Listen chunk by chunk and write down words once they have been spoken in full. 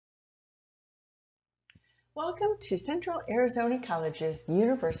Welcome to Central Arizona College's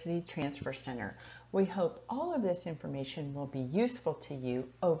University Transfer Center. We hope all of this information will be useful to you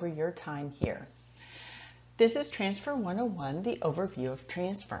over your time here. This is Transfer 101, the overview of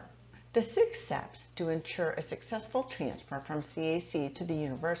transfer. The 6 steps to ensure a successful transfer from CAC to the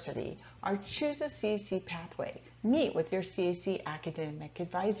university are: choose a CAC pathway, meet with your CAC academic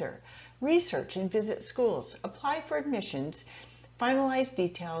advisor, research and visit schools, apply for admissions, finalize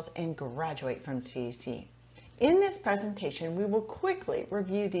details, and graduate from CAC. In this presentation, we will quickly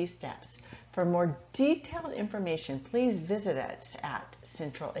review these steps. For more detailed information, please visit us at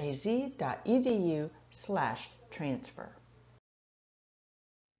centralaz.edu/transfer.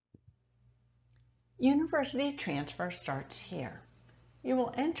 University transfer starts here. You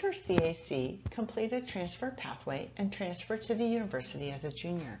will enter CAC, complete a transfer pathway, and transfer to the university as a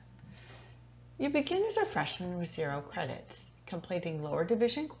junior. You begin as a freshman with 0 credits, completing lower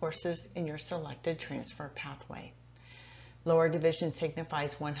division courses in your selected transfer pathway. Lower division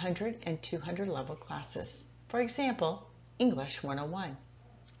signifies 100 and 200 level classes. For example, English 101.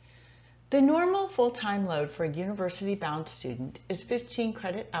 The normal full-time load for a university-bound student is 15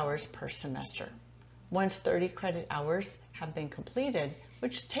 credit hours per semester. Once 30 credit hours have been completed,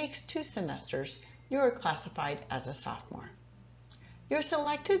 which takes 2 semesters, you are classified as a sophomore. Your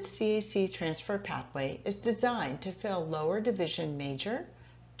selected CAC transfer pathway is designed to fill lower division major,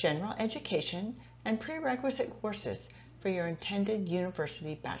 general education, and prerequisite courses for your intended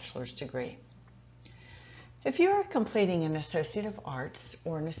university bachelor's degree. If you are completing an Associate of Arts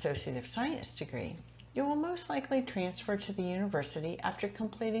or an Associate of Science degree, you will most likely transfer to the university after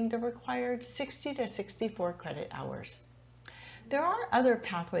completing the required 60 to 64 credit hours. There are other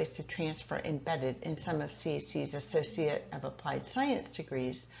pathways to transfer embedded in some of CAC's Associate of Applied Science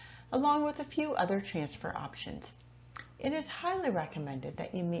degrees, along with a few other transfer options. It is highly recommended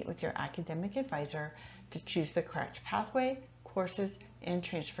that you meet with your academic advisor to choose the correct pathway, courses, and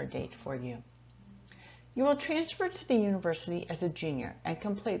transfer date for you. You will transfer to the university as a junior and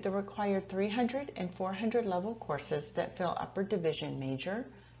complete the required 300 and 400 level courses that fill upper division major,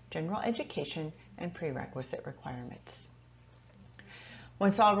 general education, and prerequisite requirements.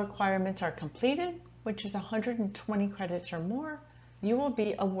 Once all requirements are completed, which is 120 credits or more, you will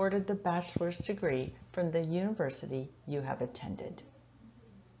be awarded the bachelor's degree from the university you have attended.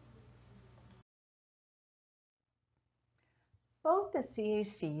 Both the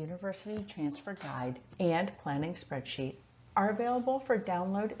CAC University Transfer Guide and Planning Spreadsheet are available for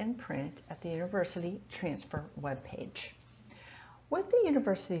download and print at the University Transfer webpage. With the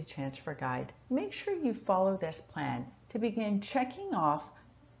University Transfer Guide, make sure you follow this plan to begin checking off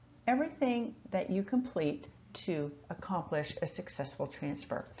everything that you complete to accomplish a successful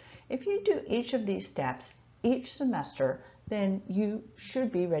transfer. If you do each of these steps each semester, then you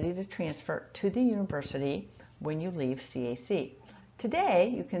should be ready to transfer to the university when you leave CAC. Today,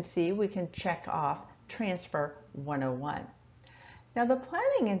 you can see we can check off Transfer 101. Now, the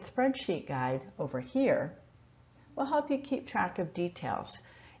Planning and Spreadsheet Guide over here will help you keep track of details.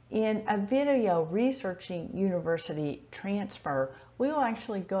 In a video researching university transfer, we will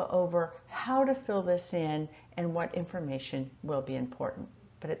actually go over how to fill this in and what information will be important.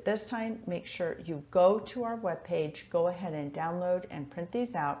 But at this time, make sure you go to our webpage, go ahead and download and print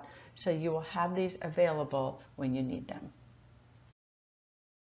these out so you will have these available when you need them.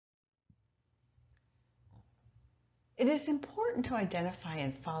 It is important to identify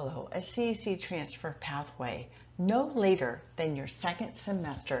and follow a CAC transfer pathway no later than your 2nd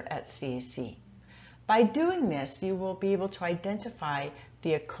semester at CAC. By doing this, you will be able to identify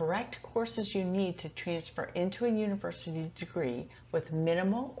the correct courses you need to transfer into a university degree with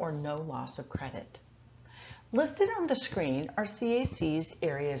minimal or no loss of credit. Listed on the screen are CAC's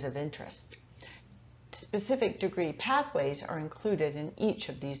areas of interest. Specific degree pathways are included in each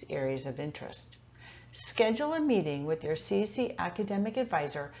of these areas of interest. Schedule a meeting with your CAC academic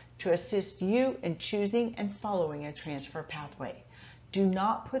advisor to assist you in choosing and following a transfer pathway. Do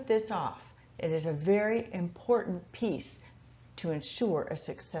not put this off. It is a very important piece to ensure a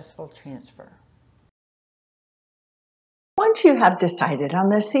successful transfer. Once you have decided on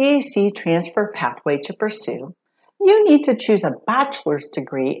the CAC transfer pathway to pursue, you need to choose a bachelor's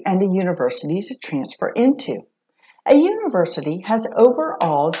degree and a university to transfer into. A university has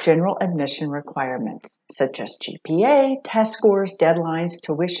overall general admission requirements, such as GPA, test scores, deadlines,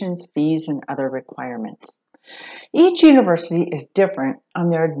 tuitions, fees, and other requirements. Each university is different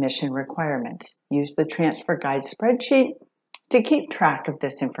on their admission requirements. Use the Transfer Guide spreadsheet to keep track of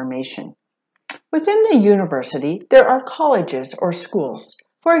this information. Within the university, there are colleges or schools.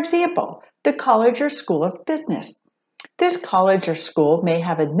 For example, the College or School of Business. This college or school may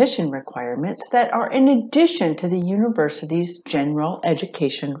have admission requirements that are in addition to the university's general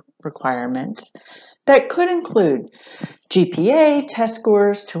education requirements that could include GPA, test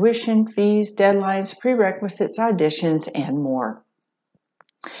scores, tuition, fees, deadlines, prerequisites, auditions, and more.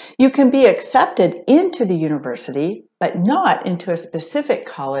 You can be accepted into the university, but not into a specific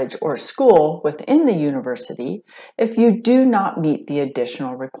college or school within the university if you do not meet the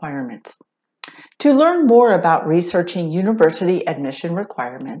additional requirements. To learn more about researching university admission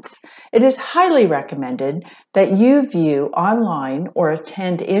requirements, it is highly recommended that you view online or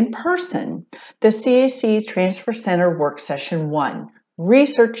attend in person the CAC Transfer Center Work Session 1,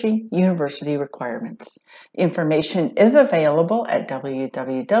 Researching University Requirements. Information is available at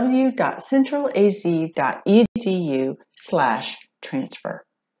www.centralaz.edu/transfer.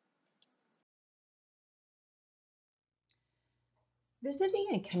 Visiting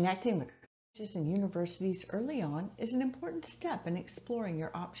and connecting with colleges and universities early on is an important step in exploring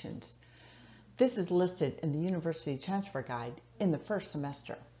your options. This is listed in the University Transfer Guide in the first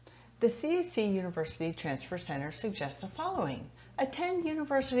semester. The CAC University Transfer Center suggests the following. Attend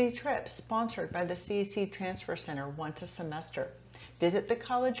university trips sponsored by the CAC Transfer Center once a semester. Visit the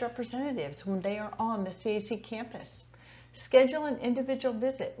college representatives when they are on the CAC campus. Schedule an individual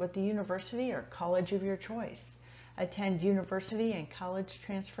visit with the university or college of your choice. Attend university and college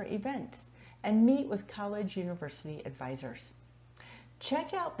transfer events, and meet with college-university advisors.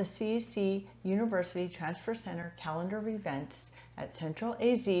 Check out the CAC University Transfer Center calendar of events at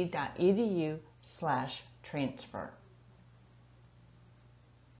centralaz.edu/transfer.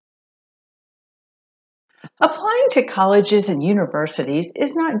 Applying to colleges and universities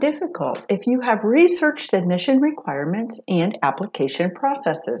is not difficult if you have researched admission requirements and application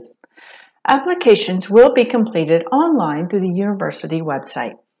processes. Applications will be completed online through the university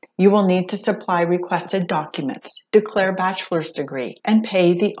website. You will need to supply requested documents, declare bachelor's degree, and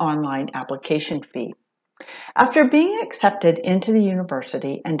pay the online application fee. After being accepted into the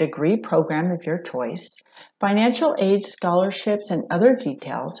university and degree program of your choice, financial aid, scholarships, and other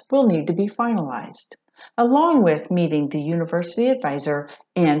details will need to be finalized, along with meeting the university advisor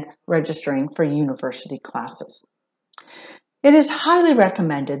and registering for university classes. It is highly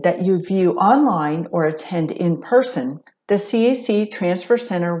recommended that you view online or attend in person the CAC Transfer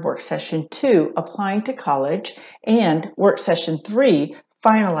Center Work Session 2, Applying to College, and Work Session 3,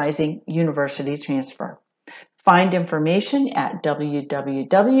 Finalizing University Transfer. Find information at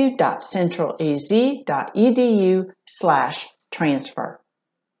www.centralaz.edu/transfer.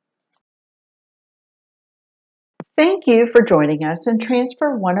 Thank you for joining us in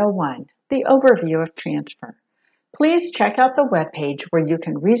Transfer 101, the overview of transfer. Please check out the webpage where you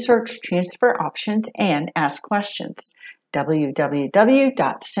can research transfer options and ask questions.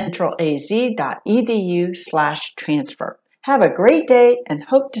 www.centralaz.edu/transfer. Have a great day and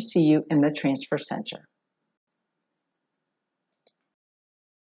hope to see you in the Transfer Center.